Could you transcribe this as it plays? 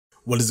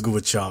What is good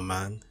with y'all,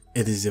 man?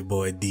 It is your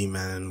boy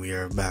Dman, and we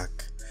are back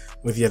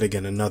with yet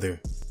again another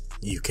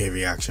UK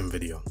reaction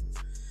video.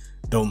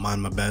 Don't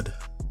mind my bed,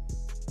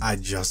 I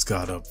just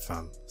got up,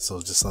 fam,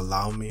 so just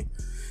allow me.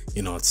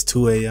 You know, it's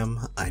 2 AM,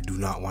 I do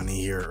not want to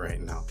hear it right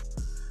now.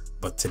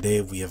 But today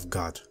we have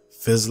got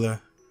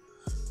Fizzler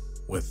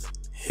with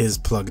his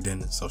plugged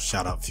in, so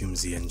shout out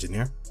Fumez The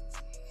Engineer.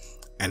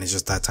 And it's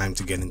just that time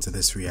to get into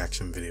this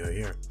reaction video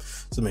here.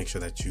 So make sure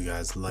that you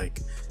guys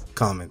like,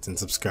 comment, and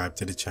subscribe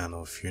to the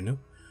channel if you're new.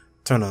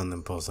 Turn on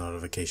them post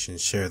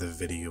notifications, share the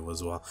video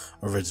as well.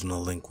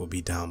 Original link will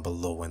be down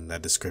below in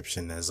that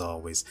description as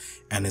always.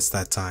 And it's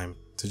that time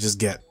to just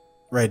get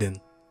right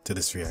in to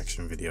this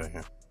reaction video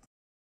here.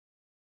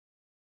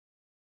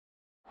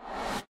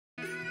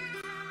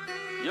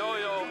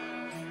 Yo,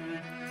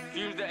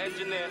 Fumez The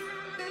Engineer.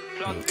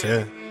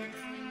 Okay.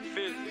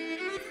 Fizz.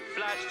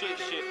 Fly straight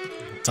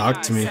shit.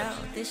 Talk to me.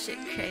 This shit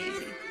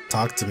crazy.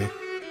 Talk to me.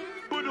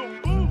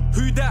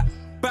 Who that?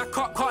 Back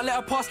up, can't let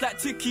her pass like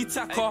tiki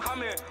taka.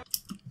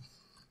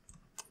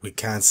 We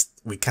can't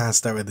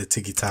start with the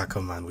tiki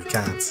taka, man. We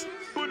can't.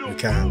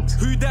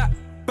 Who that?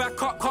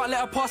 Back up, can't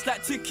let her pass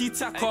like tiki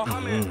taka.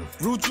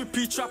 Real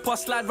drippy trapper,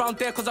 slide round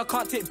there cause I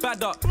can't take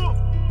bad up.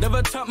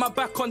 Never turned my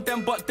back on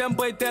them, but them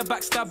boy they're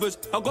backstabbers.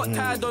 I got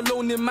tired of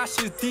loaning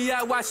mashes,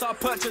 DIY so I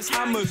purchased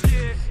hammers.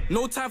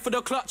 No time for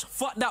the clutch,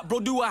 fuck that bro,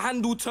 do a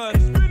handle turn.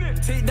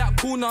 Take that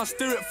corner,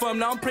 steer it firm,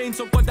 now I'm praying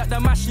to God that the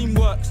machine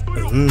works.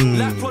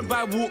 Like prod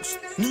by walks,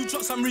 new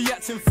drops I'm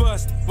reacting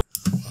first.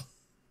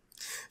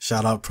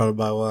 Shout out Prod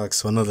by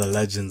Wax, one of the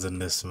legends in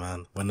this,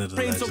 man. One of the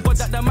Praying legends. to God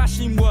that the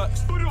machine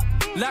works.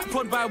 Like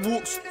prod by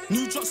walks,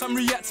 new drops I'm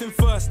reacting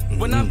first.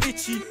 When I'm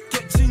itchy,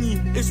 get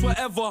chingy, it's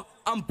whatever,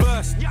 I'm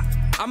burst.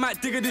 I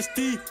might dig at this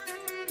D,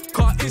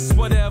 car it's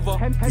whatever.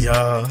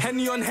 Yeah.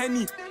 Henny on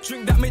Henny,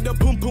 drink that make the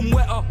boom boom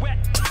wetter.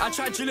 I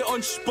try drill it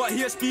on but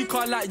hear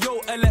speaker like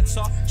yo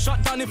Alexa.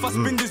 Shut down if I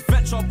spin this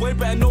Vetra, boy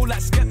better know like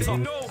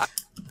Skepta.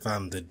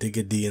 Fam, the dig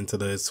a D into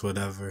the it's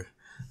whatever.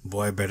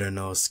 Boy better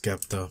know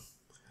Skepta.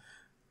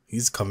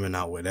 He's coming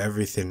out with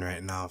everything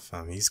right now,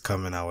 fam. He's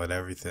coming out with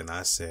everything.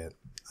 I say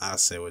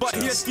what But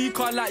you hear say.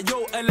 speaker like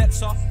yo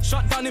Alexa.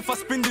 Shut down if I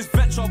spin this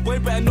Vetra, boy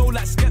better know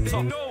like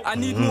Skepta. I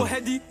need more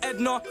heady,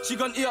 Edna. She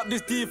gon' eat up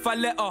this D if I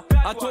let her.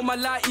 I told my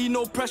lighty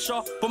no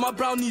pressure, but my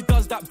brownie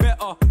does that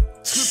better.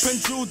 Strip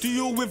and drill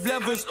deal with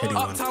levers.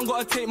 Uptown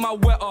gotta take my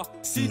wetter.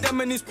 See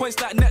them in his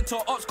points like nectar.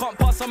 Ops can't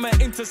pass, I'm an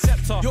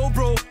interceptor. Yo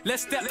bro,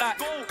 let's step back,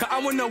 cause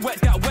I wanna wet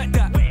that.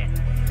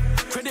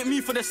 Credit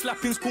me for the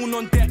slapping, spoon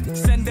on deck.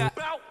 Send that.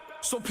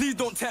 So please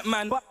don't tempt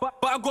man, but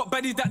I got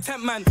baddies that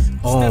tempt man.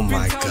 Oh Step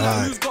my in town, God.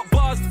 like who's got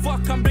bars?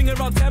 Fuck, I'm bringing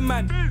around 10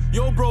 man.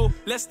 Yo bro,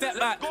 let's step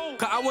back,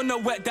 cause I wanna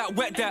wet that.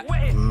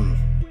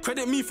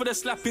 Credit me for the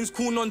slappings,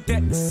 corn on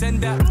deck, send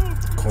that.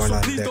 Corn So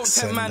on please deck, don't tempt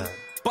send man, that.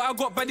 but I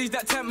got baddies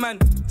that tempt man.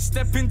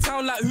 Step in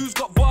town like who's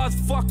got bars?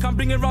 Fuck, I'm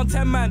bringing around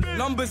 10 man.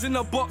 Numbers in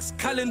the box,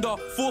 calendar,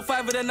 4,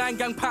 5 of the 9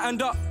 gang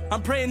patterned up.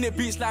 I'm praying it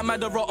beats like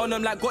Madara on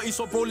them like Gotti,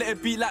 so bro let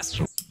it beat like.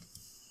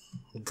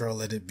 Bro,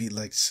 let it beat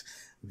like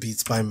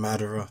Beats by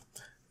Madara.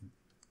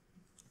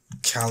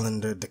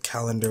 The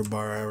calendar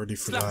bar, I already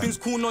forgot. Slappings,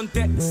 corn on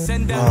deck,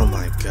 send that. Oh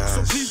my gosh.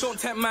 So please don't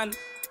tempt man,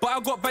 but I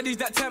got baddies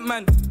that tempt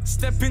man.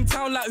 Step in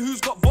town like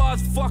who's got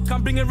bars? Fuck,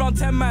 I'm bringing around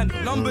 10 man.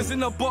 Numbers in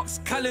the box,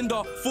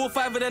 calendar, 4,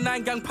 5 of the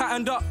 9 gang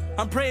patterned up.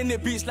 I'm praying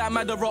it beats like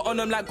Madara on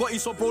them like Gotti,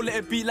 so bro let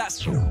it beat like.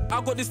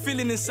 I got this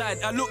feeling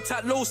inside. I looked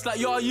at Los like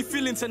yo, are you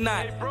feeling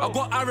tonight? I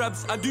got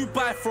Arabs I do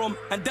buy from,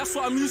 and that's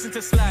what I'm using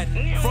to slide.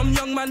 From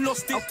young man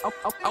lost it,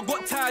 I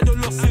got tired of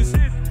losses.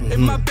 If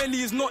my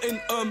belly is not in,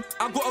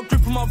 I got a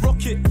grip on my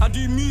rocket. I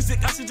do music,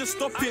 I should just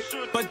stop it,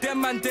 but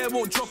them man there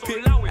won't drop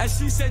it. And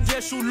she said yeah,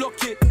 she'll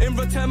lock it. In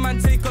return, man,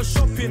 take her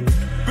shopping.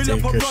 Bill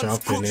up a runs,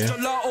 cooks,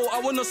 gelato,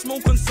 I wanna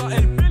smoke on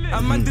something.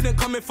 And man didn't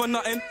come in for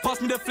nothing.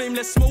 Pass me the flame,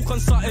 let's smoke on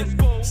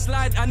something.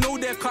 Slide, I know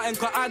they're cutting,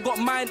 cause I got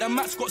mine and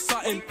Matt's got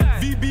something.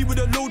 VB with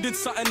a loaded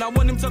something. I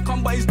want him to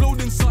come, but he's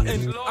loading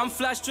something. I'm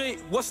fly straight,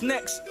 what's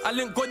next? I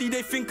link Gotti,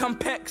 they think I'm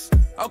Pex.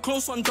 A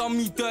close one done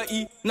me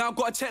dirty. Now I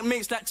gotta check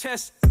mates like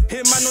chess.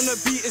 Hit man on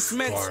the beat, it's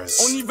meant.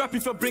 Only rap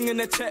if you're bringing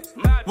a check.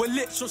 We're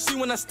lit, she'll see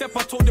when I step.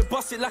 I told it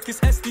bust it like it's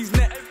SD's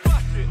neck.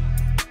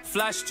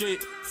 Fly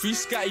straight, free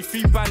scatty,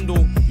 free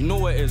bando. You know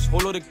what it is,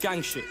 whole lot of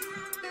gang shit.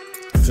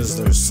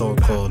 Fizzler is so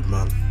cold,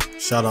 man.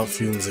 Shout out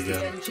Fumez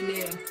again.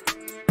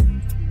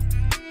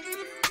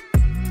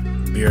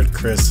 Beard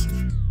Chris.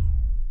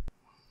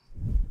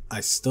 I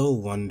still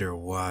wonder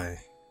why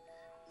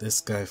this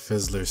guy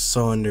Fizzler is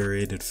so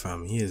underrated,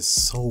 fam. He is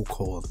so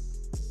cold.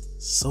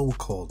 So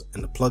cold.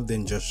 And the plugged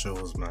in just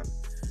shows, man.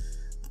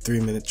 The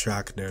 3-minute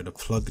track there, the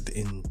plugged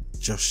in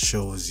just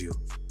shows you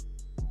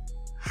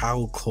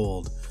how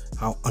cold,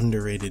 how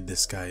underrated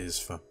this guy is,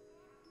 fam.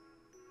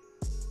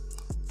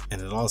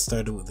 And it all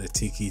started with the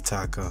tiki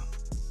taka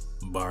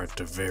bar at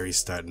the very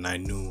start, and I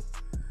knew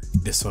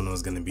this one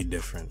was gonna be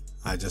different.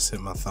 I just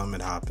hit my thumb,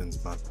 it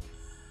happens, man.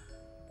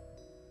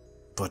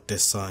 But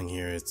this song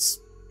here, it's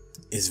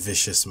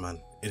vicious,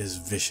 man. It is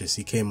vicious.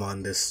 He came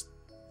on this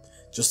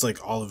just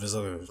like all of his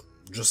other,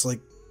 just like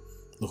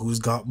Who's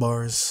Got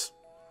Bars,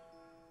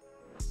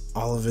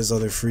 all of his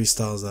other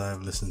freestyles that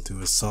I've listened to,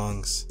 his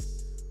songs.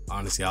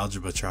 Honestly,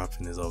 Algebra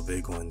Trapping is a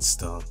big one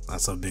still.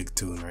 That's a big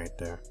tune right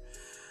there.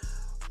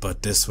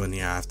 But this one,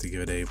 yeah, I have to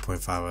give it an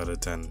 8.5 out of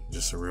 10.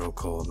 Just a real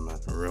cold, man.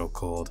 A real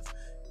cold.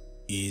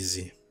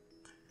 Easy.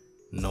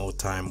 No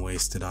time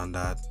wasted on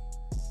that.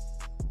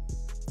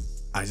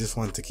 I just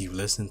wanted to keep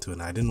listening to it,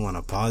 and I didn't want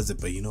to pause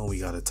it, but you know we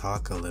gotta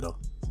talk a little.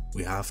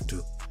 We have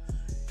to.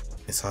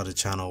 It's how the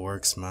channel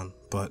works, man.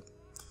 But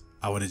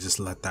I would have just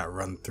let that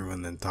run through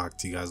and then talk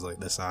to you guys like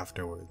this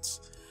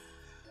afterwards.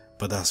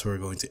 But that's where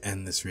we're going to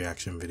end this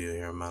reaction video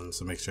here, man.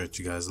 So make sure that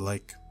you guys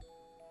like,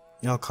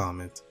 y'all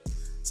comment,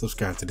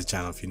 subscribe to the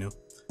channel if you're new,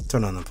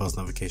 turn on the post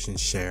notifications,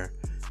 share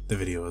the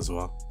video as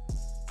well.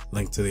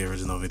 Link to the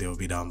original video will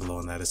be down below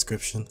in that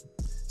description.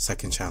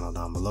 Second channel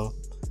down below.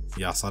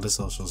 Y'all saw the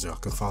socials, y'all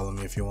can follow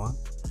me if you want.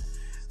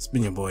 It's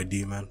been your boy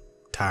Dman,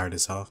 tired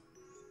as hell,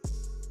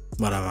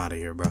 but I'm out of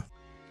here, bro.